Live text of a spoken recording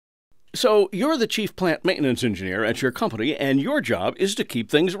So you're the chief plant maintenance engineer at your company, and your job is to keep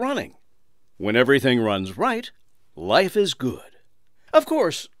things running. When everything runs right, life is good. Of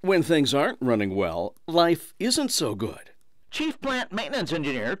course, when things aren't running well, life isn't so good. Chief Plant Maintenance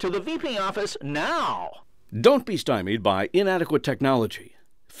Engineer to the VP office now. Don't be stymied by inadequate technology.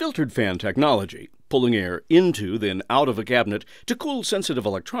 Filtered fan technology, pulling air into then out of a cabinet to cool sensitive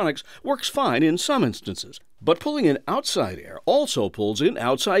electronics, works fine in some instances. But pulling in outside air also pulls in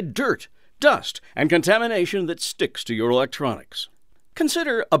outside dirt, dust, and contamination that sticks to your electronics.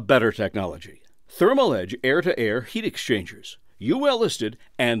 Consider a better technology. Thermal Edge air-to-air heat exchangers, UL listed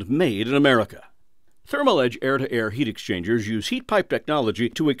and made in America. Thermal Edge air-to-air heat exchangers use heat pipe technology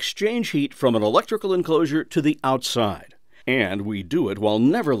to exchange heat from an electrical enclosure to the outside. And we do it while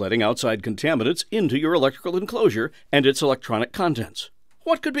never letting outside contaminants into your electrical enclosure and its electronic contents.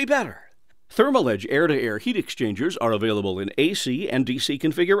 What could be better? Thermal Edge air-to-air heat exchangers are available in AC and DC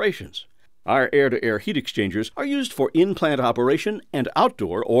configurations. Our air-to-air heat exchangers are used for in-plant operation and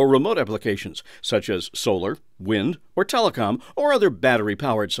outdoor or remote applications, such as solar, wind, or telecom, or other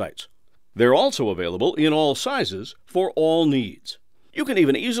battery-powered sites. They're also available in all sizes for all needs. You can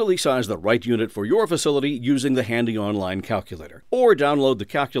even easily size the right unit for your facility using the handy online calculator, or download the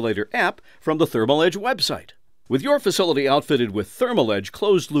calculator app from the Thermal Edge website. With your facility outfitted with Thermal Edge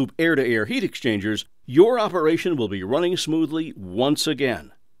closed-loop air-to-air heat exchangers, your operation will be running smoothly once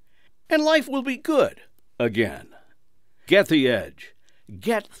again. And life will be good again. Get the edge.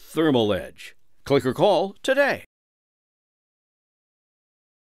 Get Thermal Edge. Click or call today.